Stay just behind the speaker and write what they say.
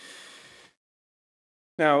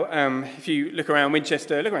Now, if you look around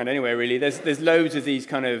Winchester, look around anywhere really, there's loads of these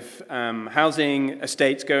kind of housing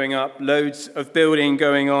estates going up, loads of building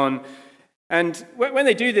going on. And when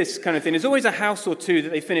they do this kind of thing, there's always a house or two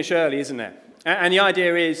that they finish early, isn't there? And the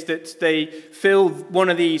idea is that they fill one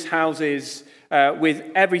of these houses with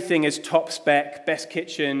everything as top spec, best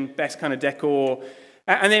kitchen, best kind of decor,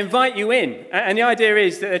 and they invite you in. And the idea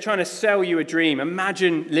is that they're trying to sell you a dream.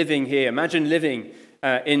 Imagine living here. Imagine living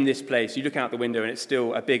in this place. You look out the window and it's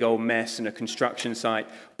still a big old mess and a construction site.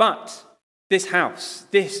 But this house,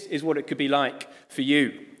 this is what it could be like for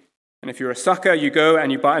you. And if you're a sucker, you go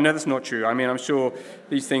and you buy. No, that's not true. I mean, I'm sure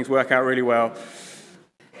these things work out really well.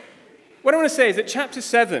 What I want to say is that chapter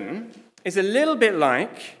 7 is a little bit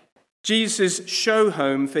like Jesus' show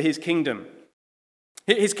home for his kingdom.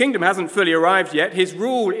 His kingdom hasn't fully arrived yet. His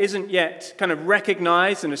rule isn't yet kind of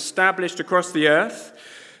recognized and established across the earth.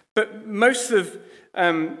 But most of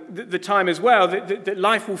the time as well, that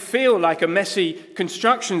life will feel like a messy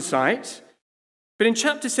construction site. But in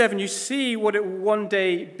chapter 7, you see what it will one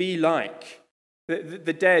day be like.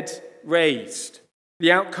 The dead raised, the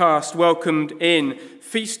outcast welcomed in,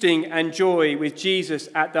 feasting and joy with Jesus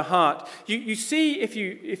at the heart. You see, if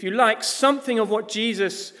you like, something of what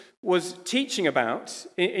Jesus was teaching about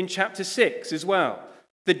in chapter 6 as well.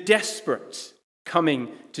 The desperate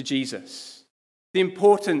coming to Jesus. The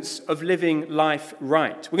importance of living life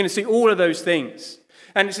right. We're going to see all of those things.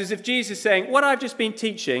 And it's as if Jesus is saying, what I've just been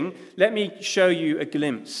teaching, let me show you a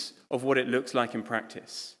glimpse of what it looks like in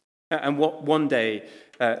practice. And what one day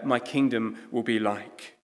my kingdom will be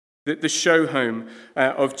like. The show home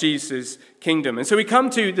of Jesus' kingdom. And so we come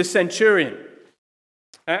to the centurion.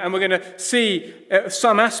 And we're going to see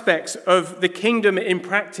some aspects of the kingdom in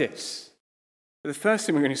practice. But the first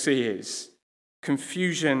thing we're going to see is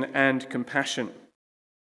confusion and compassion.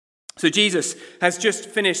 So Jesus has just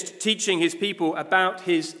finished teaching his people about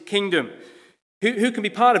his kingdom. Who can be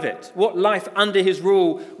part of it? What life under his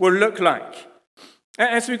rule will look like.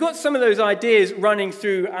 And so we've got some of those ideas running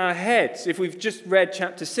through our heads if we've just read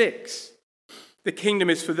chapter 6. The kingdom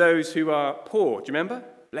is for those who are poor. Do you remember?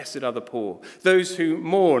 Blessed are the poor. Those who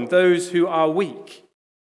mourn, those who are weak.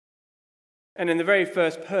 And in the very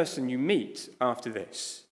first person you meet after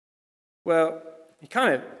this, well, he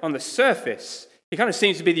kind of, on the surface, he kind of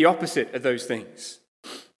seems to be the opposite of those things.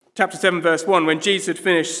 Chapter 7, verse 1, when Jesus had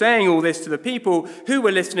finished saying all this to the people who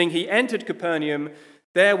were listening, he entered Capernaum.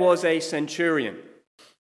 There was a centurion.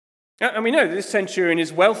 And we know that this centurion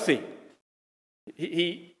is wealthy.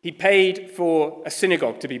 He paid for a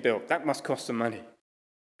synagogue to be built. That must cost some money.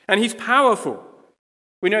 And he's powerful.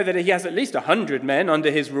 We know that he has at least 100 men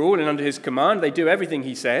under his rule and under his command. They do everything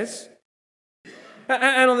he says.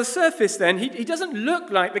 And on the surface then, he doesn't look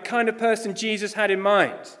like the kind of person Jesus had in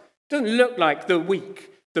mind. He doesn't look like the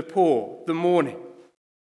weak, the poor, the mourning,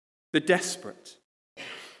 the desperate.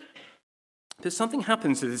 But something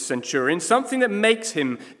happens to this centurion, something that makes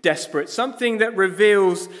him desperate, something that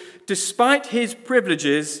reveals, despite his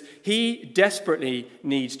privileges, he desperately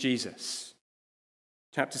needs Jesus.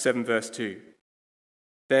 Chapter 7, verse 2.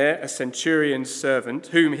 There, a centurion's servant,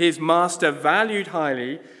 whom his master valued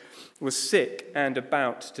highly, was sick and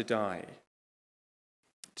about to die.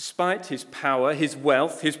 Despite his power, his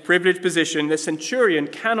wealth, his privileged position, the centurion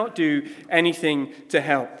cannot do anything to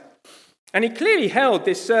help. And he clearly held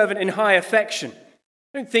this servant in high affection.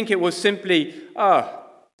 I don't think it was simply,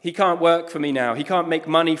 he can't work for me now, he can't make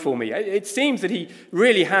money for me. It seems that he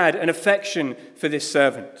really had an affection for this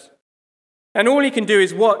servant. And all he can do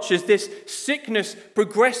is watch as this sickness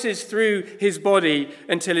progresses through his body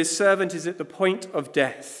until his servant is at the point of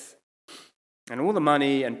death. And all the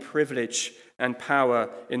money and privilege and power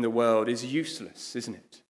in the world is useless, isn't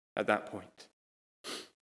it, at that point?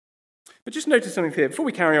 But just notice something here. Before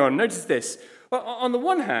we carry on, notice this. Well, on the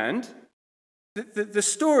one hand, the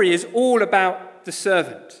story is all about the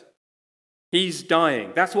servant. He's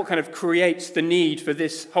dying. That's what kind of creates the need for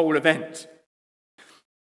this whole event.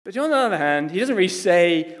 But on the other hand, he doesn't really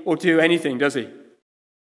say or do anything, does he?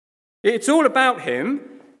 It's all about him,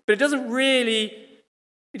 but it doesn't really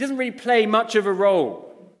play much of a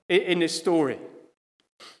role in this story.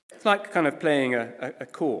 It's like kind of playing a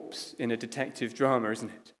corpse in a detective drama, isn't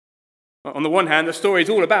it? On the one hand, the story is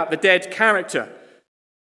all about the dead character,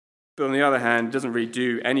 but on the other hand, it doesn't really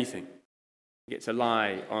do anything. He gets to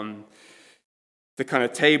lie on the kind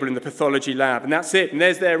of table in the pathology lab, and that's it, and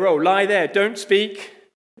there's their role. Lie there, don't speak,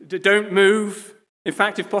 don't move. In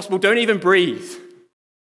fact, if possible, don't even breathe.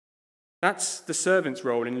 That's the servant's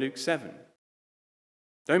role in Luke 7.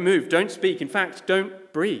 Don't move, don't speak, in fact,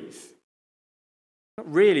 don't breathe.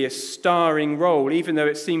 Not really a starring role, even though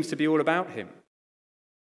it seems to be all about him.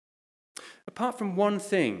 apart from one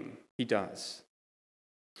thing he does.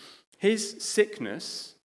 His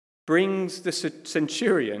sickness brings the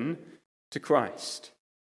centurion to Christ.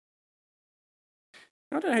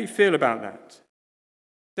 I don't know how you feel about that.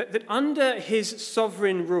 That under his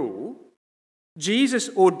sovereign rule, Jesus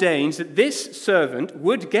ordains that this servant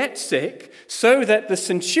would get sick so that the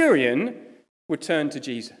centurion would turn to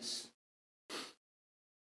Jesus.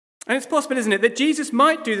 And it's possible, isn't it, that Jesus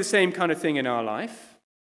might do the same kind of thing in our life.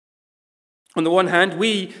 On the one hand,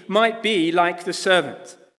 we might be like the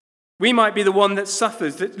servant. We might be the one that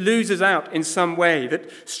suffers, that loses out in some way, that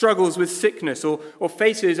struggles with sickness or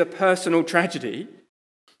faces a personal tragedy,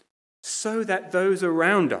 so that those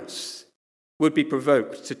around us would be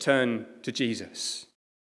provoked to turn to Jesus.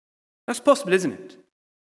 That's possible, isn't it?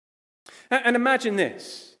 And imagine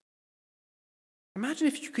this. Imagine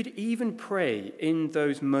if you could even pray in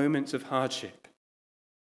those moments of hardship.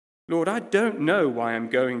 Lord, I don't know why I'm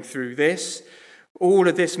going through this, all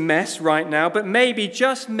of this mess right now, but maybe,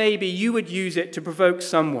 just maybe, you would use it to provoke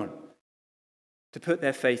someone to put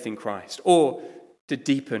their faith in Christ or to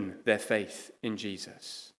deepen their faith in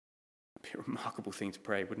Jesus. It'd be a remarkable thing to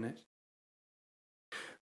pray, wouldn't it?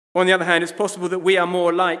 On the other hand, it's possible that we are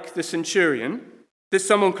more like the centurion, that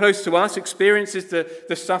someone close to us experiences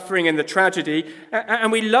the suffering and the tragedy,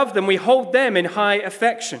 and we love them, we hold them in high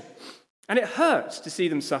affection, and it hurts to see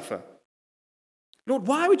them suffer. Lord,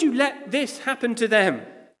 why would you let this happen to them?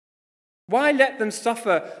 Why let them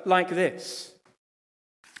suffer like this?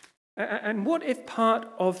 And what if part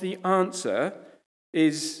of the answer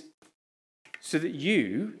is so that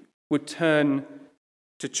you would turn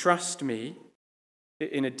to trust me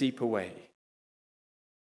in a deeper way?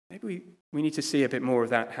 Maybe we need to see a bit more of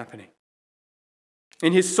that happening.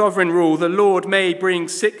 In his sovereign rule, the Lord may bring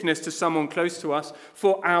sickness to someone close to us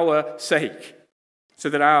for our sake, so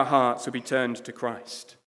that our hearts will be turned to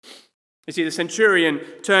Christ. You see, the centurion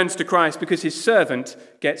turns to Christ because his servant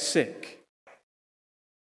gets sick.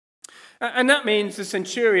 And that means the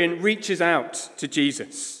centurion reaches out to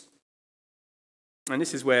Jesus. And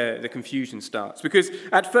this is where the confusion starts, because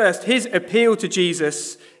at first his appeal to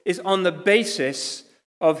Jesus is on the basis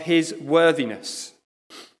of his worthiness.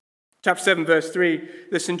 Chapter 7, verse 3,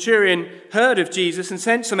 the centurion heard of Jesus and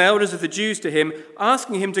sent some elders of the Jews to him,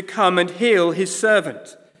 asking him to come and heal his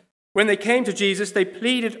servant. When they came to Jesus, they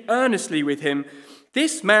pleaded earnestly with him,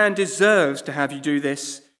 "This man deserves to have you do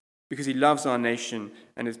this, because he loves our nation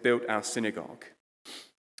and has built our synagogue."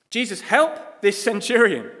 Jesus, help this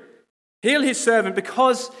centurion. Heal his servant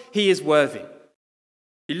because he is worthy.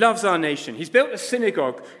 He loves our nation. He's built a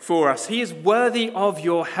synagogue for us. He is worthy of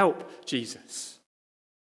your help, Jesus.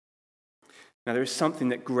 Now, there is something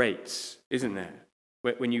that grates, isn't there,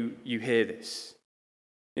 when you hear this?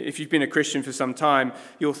 If you've been a Christian for some time,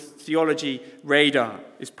 your theology radar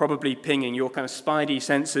is probably pinging. Your kind of spidey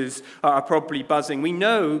senses are probably buzzing. We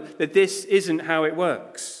know that this isn't how it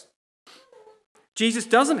works. Jesus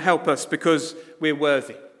doesn't help us because we're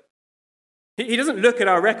worthy. He doesn't look at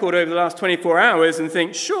our record over the last 24 hours and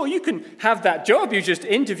think, sure, you can have that job you just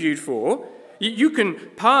interviewed for. You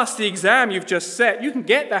can pass the exam you've just set. You can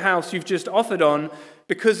get the house you've just offered on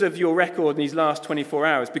because of your record in these last 24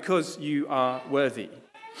 hours, because you are worthy.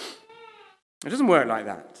 It doesn't work like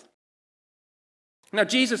that. Now,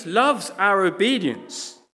 Jesus loves our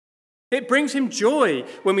obedience. It brings him joy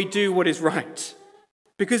when we do what is right,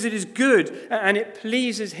 because it is good and it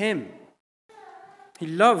pleases him. He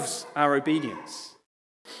loves our obedience.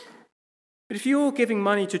 But if you're giving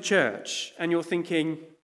money to church and you're thinking,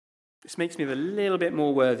 this makes me a little bit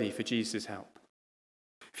more worthy for Jesus' help.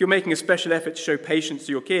 If you're making a special effort to show patience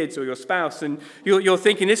to your kids or your spouse, and you're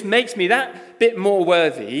thinking, this makes me that bit more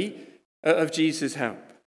worthy of Jesus'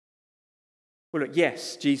 help. Well, look,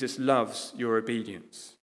 yes, Jesus loves your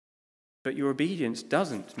obedience, but your obedience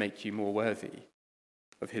doesn't make you more worthy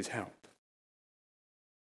of his help.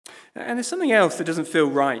 And there's something else that doesn't feel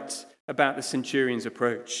right about the centurion's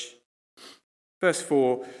approach. Verse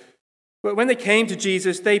 4, but when they came to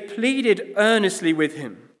Jesus, they pleaded earnestly with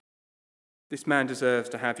him. This man deserves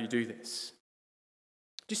to have you do this.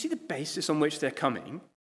 Do you see the basis on which they're coming?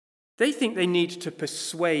 They think they need to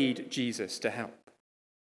persuade Jesus to help.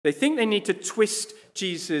 They think they need to twist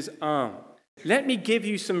Jesus' arm. Let me give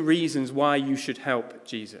you some reasons why you should help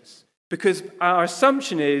Jesus, because our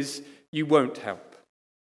assumption is you won't help.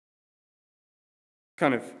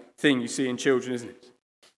 Kind of thing you see in children, isn't it?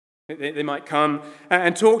 They might come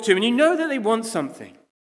and talk to him, and you know that they want something.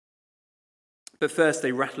 But first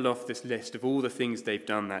they rattle off this list of all the things they've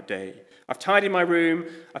done that day. I've tidied my room.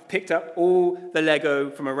 I've picked up all the Lego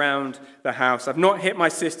from around the house. I've not hit my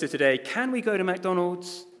sister today. Can we go to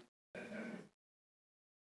McDonald's?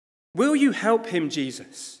 Will you help him,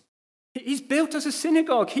 Jesus? He's built us a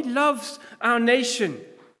synagogue. He loves our nation.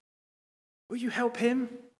 Will you help him?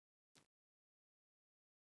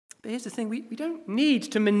 But here's the thing, we don't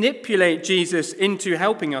need to manipulate Jesus into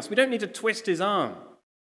helping us. We don't need to twist his arm.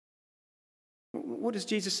 What does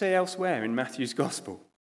Jesus say elsewhere in Matthew's Gospel?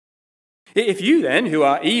 If you then, who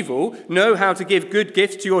are evil, know how to give good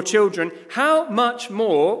gifts to your children, how much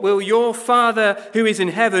more will your Father who is in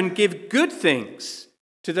heaven give good things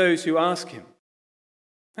to those who ask him?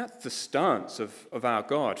 That's the stance of our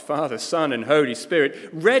God, Father, Son, and Holy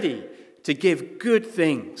Spirit, ready to give good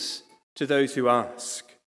things to those who ask.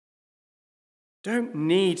 Don't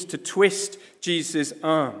need to twist Jesus'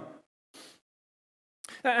 arm.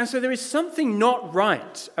 And so there is something not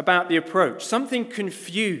right about the approach, something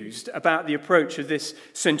confused about the approach of this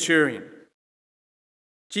centurion.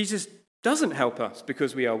 Jesus doesn't help us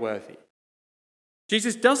because we are worthy.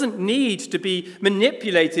 Jesus doesn't need to be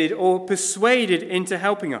manipulated or persuaded into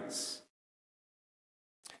helping us.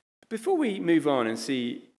 Before we move on and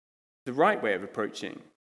see the right way of approaching,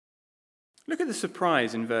 look at the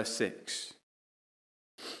surprise in verse 6.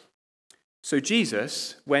 So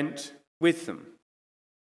Jesus went with them.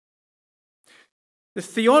 The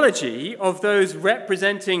theology of those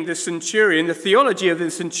representing the centurion, the theology of the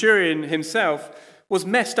centurion himself, was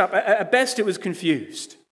messed up. At best, it was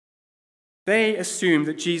confused. They assumed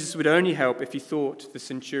that Jesus would only help if he thought the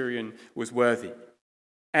centurion was worthy.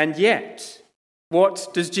 And yet, what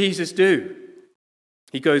does Jesus do?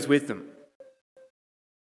 He goes with them.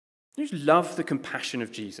 You love the compassion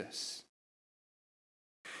of Jesus.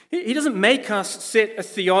 He doesn't make us sit a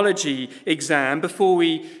theology exam before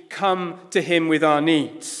we come to him with our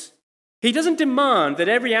needs. He doesn't demand that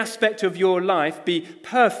every aspect of your life be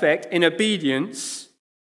perfect in obedience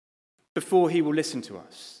before he will listen to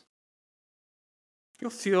us.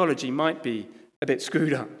 Your theology might be a bit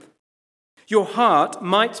screwed up. Your heart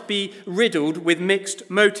might be riddled with mixed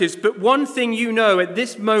motives, but one thing you know at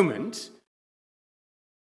this moment,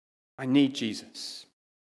 I need Jesus.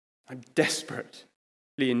 I'm desperate.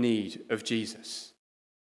 In need of Jesus.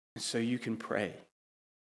 And so you can pray.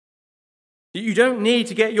 You don't need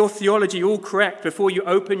to get your theology all correct before you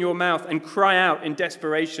open your mouth and cry out in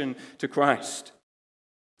desperation to Christ.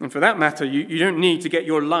 And for that matter, you don't need to get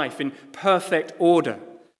your life in perfect order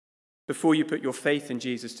before you put your faith in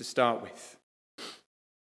Jesus to start with.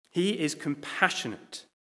 He is compassionate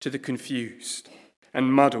to the confused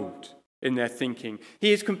and muddled in their thinking.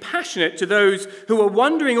 He is compassionate to those who are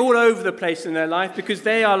wandering all over the place in their life because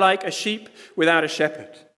they are like a sheep without a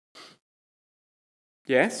shepherd.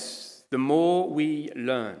 Yes, the more we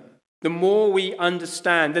learn, the more we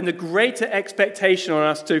understand, then the greater expectation on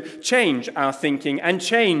us to change our thinking and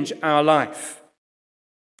change our life.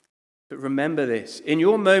 But remember this, in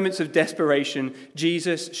your moments of desperation,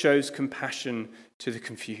 Jesus shows compassion to the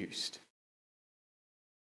confused.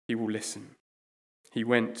 He will listen. He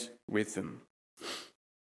went with them.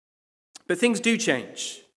 But things do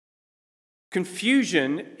change.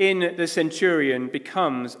 Confusion in the centurion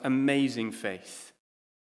becomes amazing faith.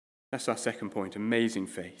 That's our second point, amazing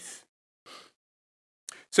faith.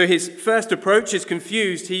 So his first approach is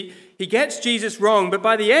confused. He gets Jesus wrong, but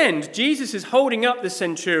by the end, Jesus is holding up the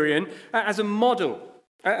centurion as a model,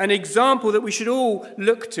 an example that we should all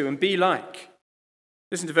look to and be like.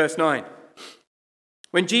 Listen to verse 9.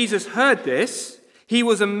 When Jesus heard this, he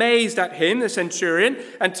was amazed at him, the centurion,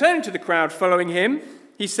 and turning to the crowd following him,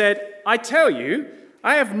 he said, I tell you,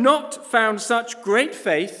 I have not found such great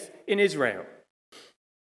faith in Israel.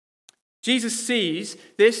 Jesus sees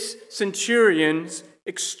this centurion's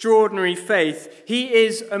extraordinary faith. He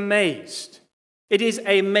is amazed. It is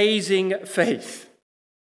amazing faith.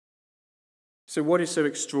 So what is so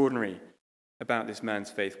extraordinary about this man's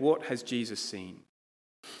faith? What has Jesus seen?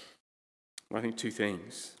 Well, I think two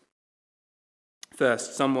things.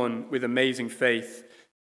 First, someone with amazing faith,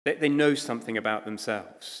 they know something about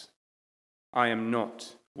themselves. I am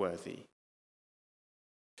not worthy.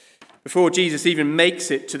 Before Jesus even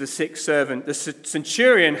makes it to the sick servant, the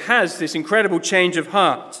centurion has this incredible change of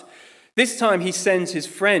heart. This time he sends his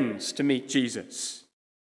friends to meet Jesus.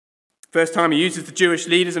 First time he uses the Jewish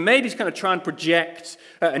leaders, and maybe he's kind of trying to project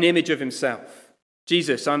an image of himself.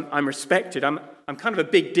 Jesus, I'm respected. I'm kind of a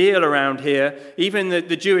big deal around here. Even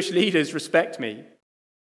the Jewish leaders respect me.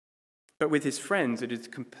 But with his friends, it is the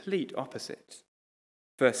complete opposite.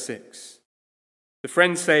 Verse 6. The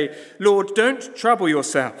friends say, Lord, don't trouble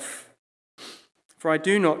yourself, for I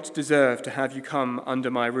do not deserve to have you come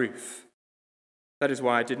under my roof. That is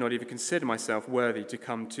why I did not even consider myself worthy to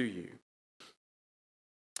come to you.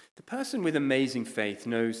 The person with amazing faith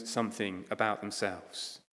knows something about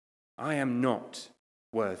themselves. I am not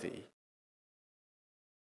worthy.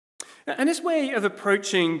 And this way of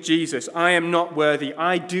approaching Jesus, I am not worthy,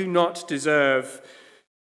 I do not deserve,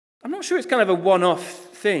 I'm not sure it's kind of a one-off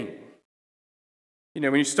thing. You know,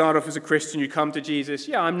 when you start off as a Christian, you come to Jesus,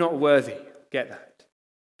 yeah, I'm not worthy, get that.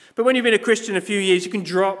 But when you've been a Christian a few years, you can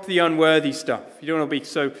drop the unworthy stuff. You don't want to be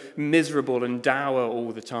so miserable and dour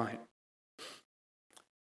all the time.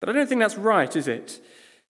 But I don't think that's right, is it?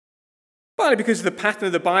 Partly because of the pattern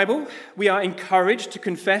of the Bible, we are encouraged to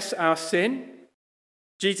confess our sin.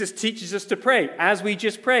 Jesus teaches us to pray, as we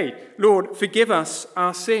just prayed, Lord, forgive us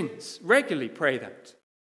our sins. Regularly pray that.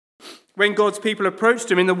 When God's people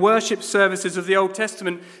approached him in the worship services of the Old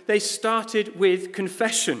Testament, they started with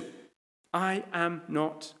confession. I am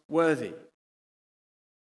not worthy.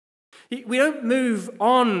 We don't move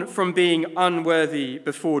on from being unworthy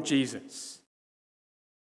before Jesus.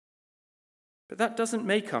 But that doesn't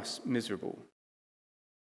make us miserable.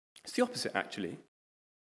 It's the opposite, actually.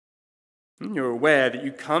 You're aware that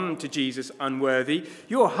you come to Jesus unworthy.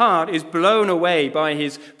 Your heart is blown away by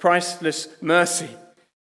his priceless mercy,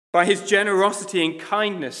 by his generosity and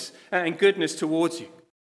kindness and goodness towards you.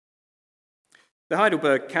 The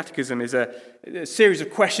Heidelberg Catechism is a series of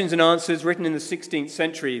questions and answers written in the 16th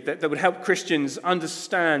century that would help Christians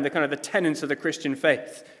understand the tenets of the Christian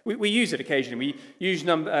faith. We use it occasionally. We use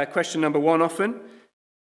question number 1 often.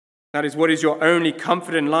 That is, what is your only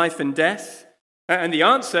comfort in life and death? And the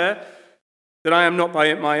answer, that I am not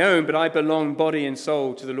by my own, but I belong body and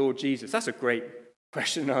soul to the Lord Jesus. That's a great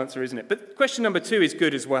question and answer, isn't it? But question number 2 is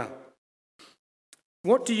good as well.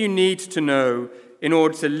 What do you need to know in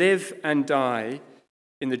order to live and die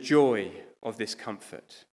in the joy of this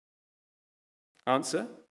comfort? Answer: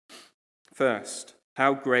 first,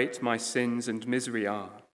 how great my sins and misery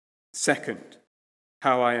are. Second,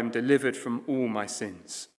 how I am delivered from all my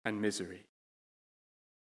sins and misery.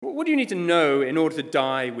 What do you need to know in order to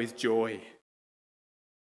die with joy?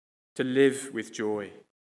 To live with joy?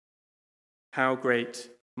 How great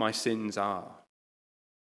my sins are,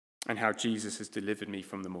 and how Jesus has delivered me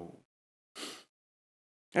from them all.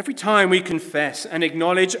 Every time we confess and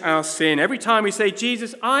acknowledge our sin, every time we say,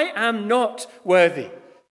 Jesus, I am not worthy,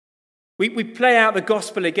 we play out the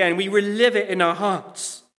gospel again. We relive it in our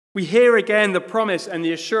hearts. We hear again the promise and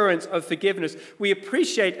the assurance of forgiveness. We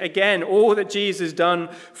appreciate again all that Jesus has done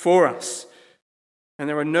for us. And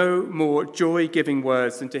there are no more joy-giving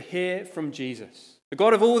words than to hear from Jesus, the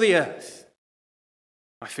God of all the earth,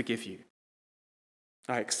 I forgive you.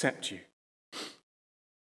 I accept you.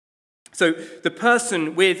 So the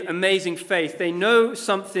person with amazing faith, they know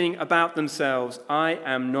something about themselves. I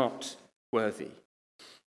am not worthy.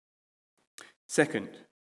 Second,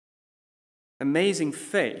 amazing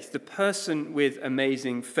faith. The person with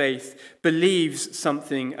amazing faith believes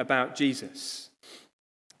something about Jesus,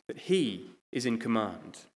 that he is in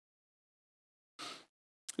command.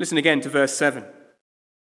 Listen again to verse 7.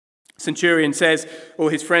 Centurion says,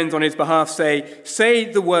 or his friends on his behalf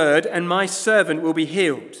say the word and my servant will be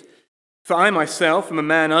healed. For I myself am a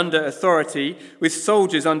man under authority with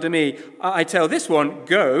soldiers under me. I tell this one,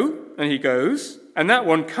 go, and he goes, and that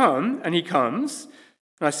one, come, and he comes.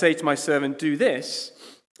 And I say to my servant, do this,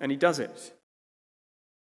 and he does it.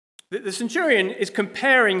 The centurion is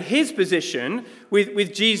comparing his position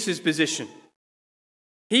with Jesus' position.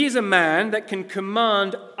 He is a man that can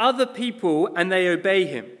command other people and they obey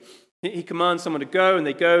him. He commands someone to go and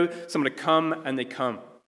they go, someone to come and they come.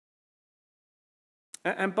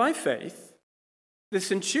 And by faith, the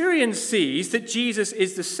centurion sees that Jesus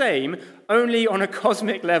is the same, only on a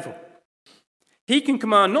cosmic level. He can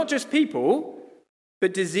command not just people,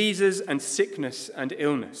 but diseases and sickness and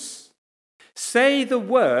illness. Say the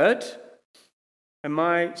word, and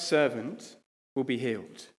my servant will be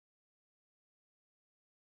healed.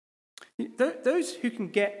 Those who can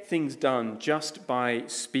get things done just by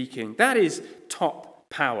speaking, that is top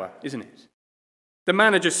power, isn't it? The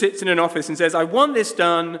manager sits in an office and says, I want this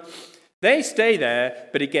done. They stay there,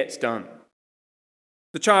 but it gets done.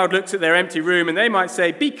 The child looks at their empty room and they might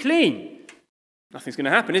say, be clean. Nothing's going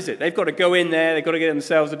to happen, is it? They've got to go in there. They've got to get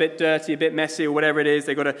themselves a bit dirty, a bit messy, or whatever it is.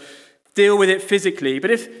 They've got to deal with it physically.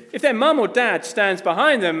 But if their mum or dad stands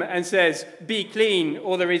behind them and says, be clean,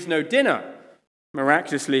 or there is no dinner,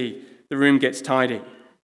 miraculously, the room gets tidy.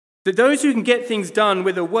 That those who can get things done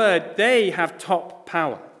with a word, they have top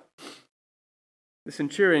power. The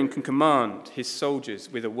centurion can command his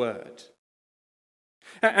soldiers with a word.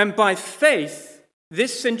 And by faith,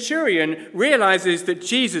 this centurion realizes that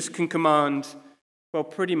Jesus can command, well,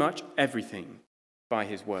 pretty much everything by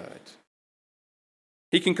his word.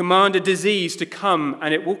 He can command a disease to come,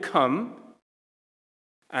 and it will come,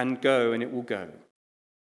 and go, and it will go.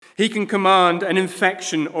 He can command an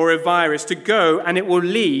infection or a virus to go and it will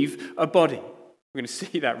leave a body. We're going to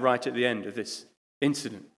see that right at the end of this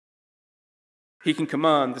incident. He can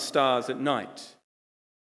command the stars at night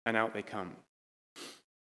and out they come.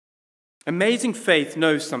 Amazing faith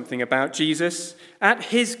knows something about Jesus. At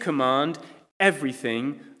his command,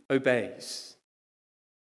 everything obeys.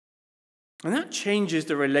 And that changes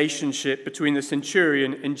the relationship between the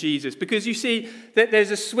centurion and Jesus, because you see that there's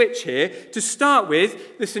a switch here. To start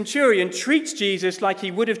with, the centurion treats Jesus like he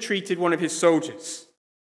would have treated one of his soldiers.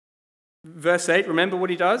 Verse 8, remember what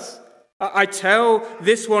he does? I tell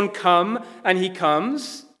this one, come, and he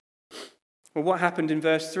comes. Well, what happened in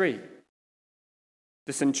verse 3?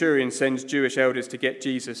 The centurion sends Jewish elders to get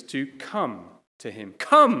Jesus to come to him.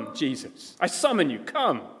 Come, Jesus, I summon you,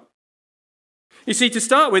 come. You see, to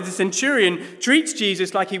start with, the centurion treats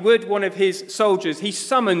Jesus like he would one of his soldiers. He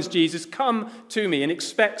summons Jesus, come to me, and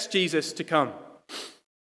expects Jesus to come.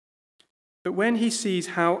 But when he sees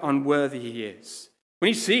how unworthy he is, when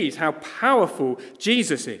he sees how powerful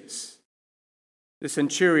Jesus is, the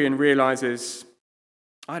centurion realizes,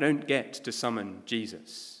 I don't get to summon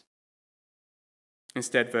Jesus.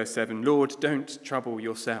 Instead, verse 7, Lord, don't trouble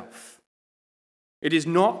yourself. It is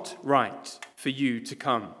not right for you to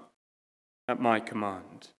come at my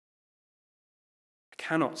command. I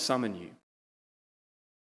cannot summon you.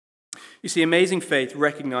 You see, amazing faith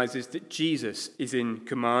recognizes that Jesus is in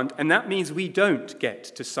command, and that means we don't get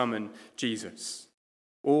to summon Jesus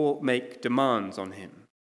or make demands on him.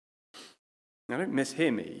 Now, don't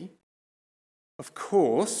mishear me. Of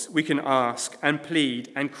course, we can ask and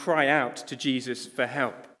plead and cry out to Jesus for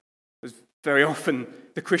help. It's very often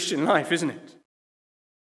the Christian life, isn't it?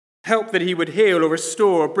 Help that he would heal or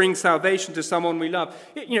restore or bring salvation to someone we love.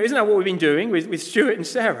 Isn't that what we've been doing with Stuart and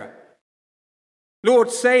Sarah? Lord,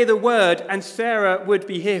 say the word and Sarah would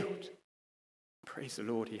be healed. Praise the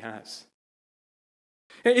Lord, he has.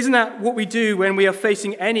 Isn't that what we do when we are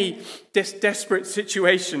facing any desperate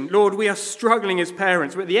situation? Lord, we are struggling as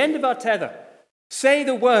parents. We're at the end of our tether. Say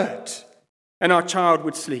the word and our child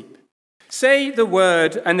would sleep. Say the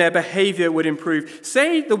word and their behavior would improve.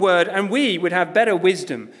 Say the word and we would have better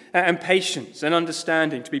wisdom and patience and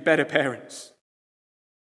understanding to be better parents.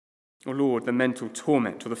 Oh Lord, the mental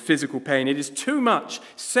torment or the physical pain, it is too much.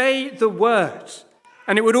 Say the word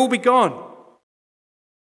and it would all be gone.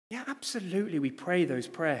 Yeah, absolutely, we pray those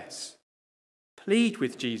prayers. Plead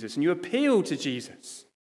with Jesus and you appeal to Jesus.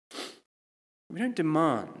 We don't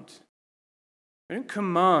demand. We don't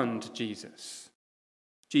command Jesus.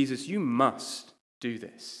 Jesus, you must do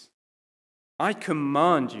this. I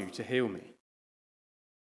command you to heal me.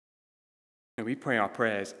 And we pray our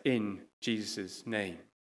prayers in Jesus' name.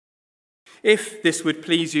 If this would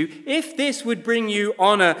please you, if this would bring you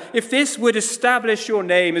honor, if this would establish your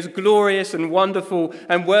name as glorious and wonderful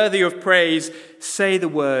and worthy of praise, say the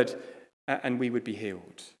word and we would be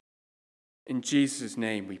healed. In Jesus'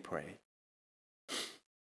 name we pray.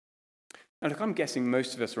 Now look, I'm guessing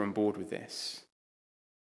most of us are on board with this.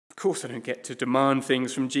 Of course I don't get to demand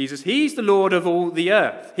things from Jesus. He's the Lord of all the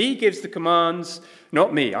earth. He gives the commands,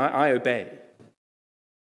 not me. I obey.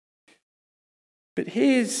 But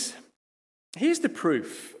here's the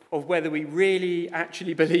proof of whether we really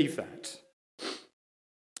actually believe that.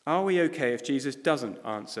 Are we okay if Jesus doesn't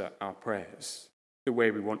answer our prayers the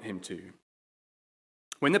way we want him to?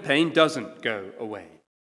 When the pain doesn't go away?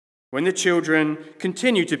 When the children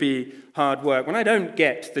continue to be hard work? When I don't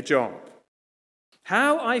get the job?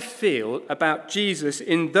 How I feel about Jesus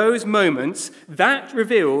in those moments, that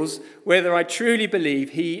reveals whether I truly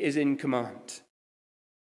believe he is in command,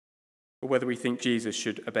 or whether we think Jesus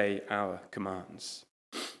should obey our commands.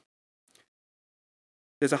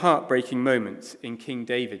 There's a heartbreaking moment in King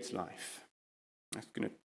David's life. That's going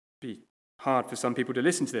to be hard for some people to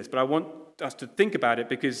listen to this, but I want us to think about it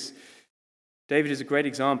because David is a great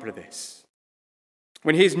example of this.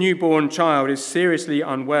 When his newborn child is seriously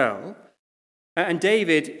unwell, and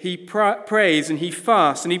David, he prays and he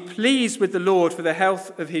fasts and he pleads with the Lord for the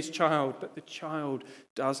health of his child, but the child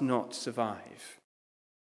does not survive.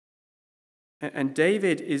 And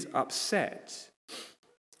David is upset,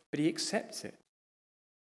 but he accepts it.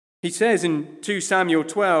 He says in 2 Samuel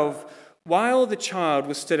 12, while the child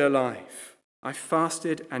was still alive, I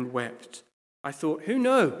fasted and wept. I thought, who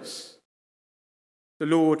knows? The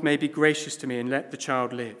Lord may be gracious to me and let the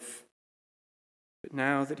child live. But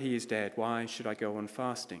now that he is dead, why should I go on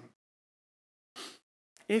fasting?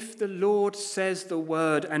 If the Lord says the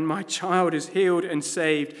word and my child is healed and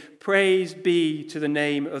saved, praise be to the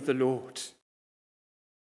name of the Lord.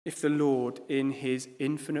 If the Lord, in his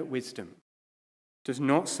infinite wisdom, does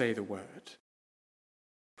not say the word,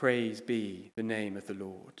 Praise be the name of the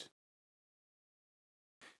Lord.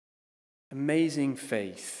 Amazing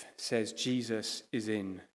faith says Jesus is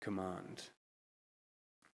in command.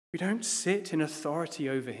 We don't sit in authority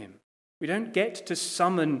over him. We don't get to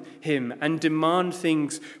summon him and demand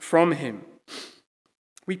things from him.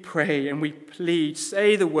 We pray and we plead,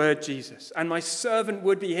 say the word, Jesus, and my servant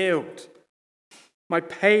would be healed. My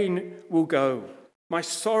pain will go. My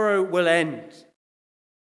sorrow will end.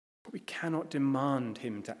 But we cannot demand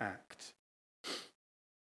him to act.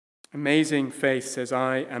 Amazing faith says,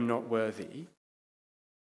 I am not worthy.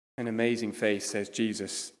 And amazing faith says,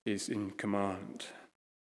 Jesus is in command.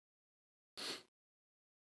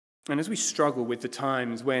 And as we struggle with the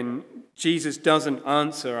times when Jesus doesn't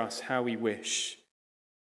answer us how we wish,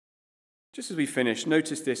 just as we finish,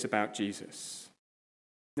 notice this about Jesus.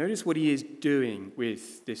 Notice what he is doing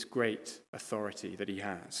with this great authority that he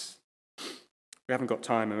has. We haven't got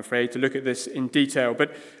time, I'm afraid, to look at this in detail,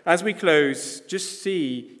 but as we close, just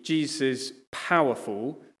see Jesus'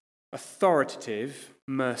 powerful, authoritative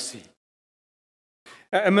mercy.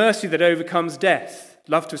 A mercy that overcomes death.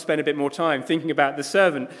 Love to spend a bit more time thinking about the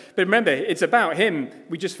servant, but remember, it's about him.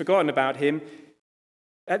 We've just forgotten about him.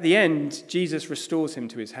 At the end, Jesus restores him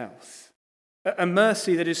to his health. A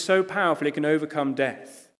mercy that is so powerful it can overcome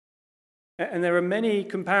death. And there are many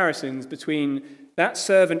comparisons between that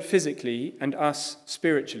servant physically and us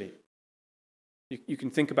spiritually. You can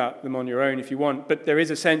think about them on your own if you want, but there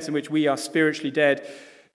is a sense in which we are spiritually dead.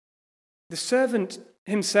 The servant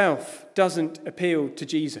himself doesn't appeal to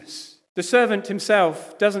Jesus. The servant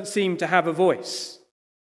himself doesn't seem to have a voice.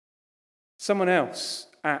 Someone else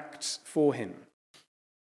acts for him.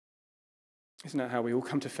 Isn't that how we all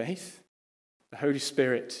come to faith? The Holy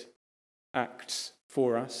Spirit acts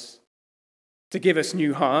for us to give us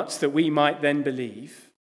new hearts that we might then believe.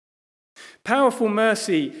 Powerful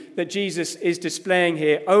mercy that Jesus is displaying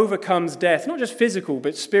here overcomes death, not just physical,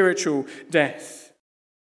 but spiritual death.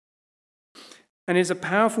 And is a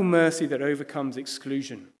powerful mercy that overcomes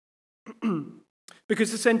exclusion.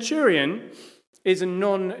 Because the centurion is a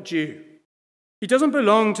non-Jew. He doesn't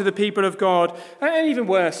belong to the people of God, and even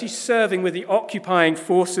worse, he's serving with the occupying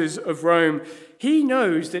forces of Rome. He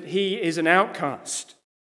knows that he is an outcast.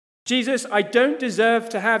 Jesus, I don't deserve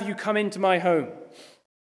to have you come into my home.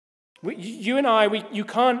 You and I, you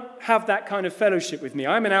can't have that kind of fellowship with me.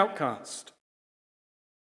 I'm an outcast.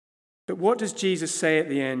 But what does Jesus say at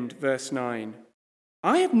the end, verse 9?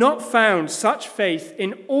 I have not found such faith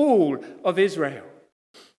in all of Israel.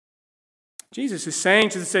 Jesus is saying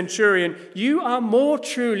to the centurion, you are more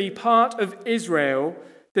truly part of Israel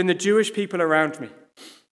than the Jewish people around me.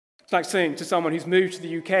 It's like saying to someone who's moved to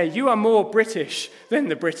the UK, you are more British than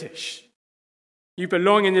the British. You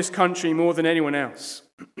belong in this country more than anyone else.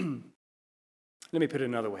 Let me put it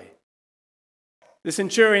another way. The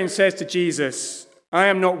centurion says to Jesus, I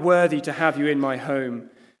am not worthy to have you in my home.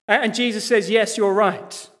 And Jesus says, yes, you're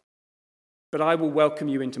right, but I will welcome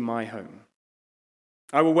you into my home.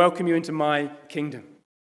 I will welcome you into my kingdom.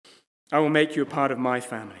 I will make you a part of my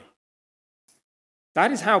family.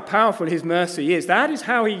 That is how powerful his mercy is. That is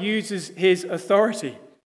how he uses his authority.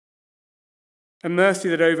 A mercy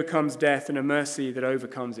that overcomes death and a mercy that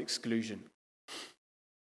overcomes exclusion.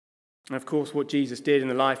 And of course, what Jesus did in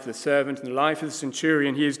the life of the servant and the life of the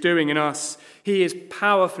centurion, he is doing in us. He is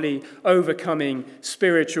powerfully overcoming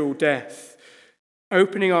spiritual death,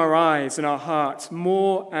 opening our eyes and our hearts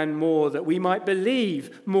more and more that we might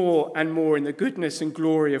believe more and more in the goodness and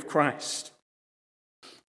glory of Christ.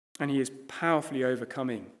 And he is powerfully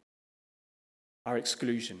overcoming our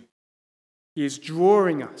exclusion. He is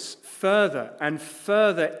drawing us further and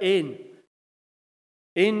further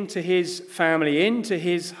into his family, into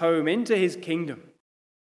his home, into his kingdom.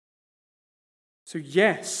 So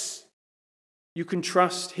yes, you can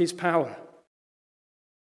trust his power.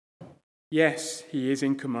 Yes, he is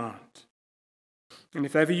in command. And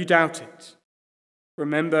if ever you doubt it,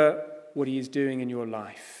 remember what he is doing in your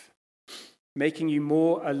life, making you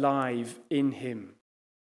more alive in him,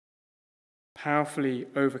 powerfully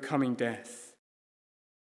overcoming death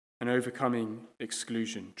and overcoming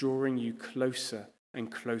exclusion, drawing you closer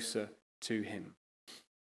and closer to him.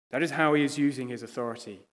 That is how he is using his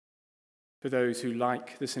authority for those who,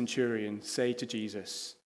 like the centurion, say to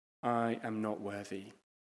Jesus, I am not worthy.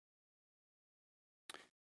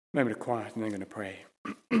 Moment of quiet, and then I'm going to pray.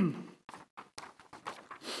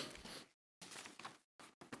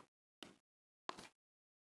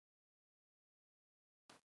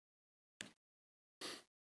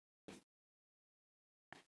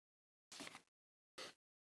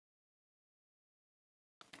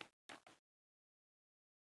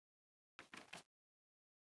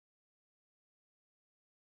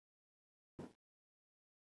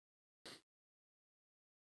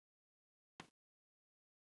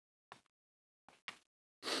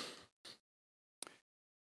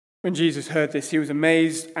 When Jesus heard this, he was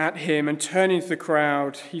amazed at him, and turning to the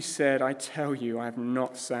crowd, he said, "I tell you, I have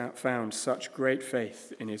not found such great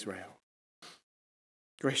faith in Israel."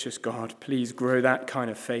 Gracious God, please grow that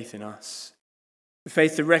kind of faith in us. The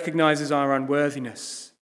faith that recognizes our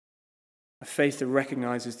unworthiness. A faith that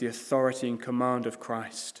recognizes the authority and command of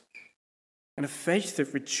Christ. And a faith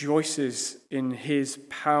that rejoices in his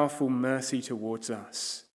powerful mercy towards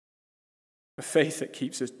us. A faith that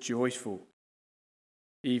keeps us joyful,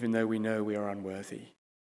 even though we know we are unworthy.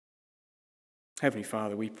 Heavenly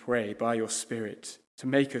Father, we pray by your Spirit to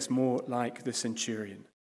make us more like the centurion.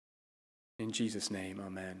 In Jesus' name,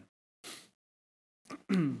 amen.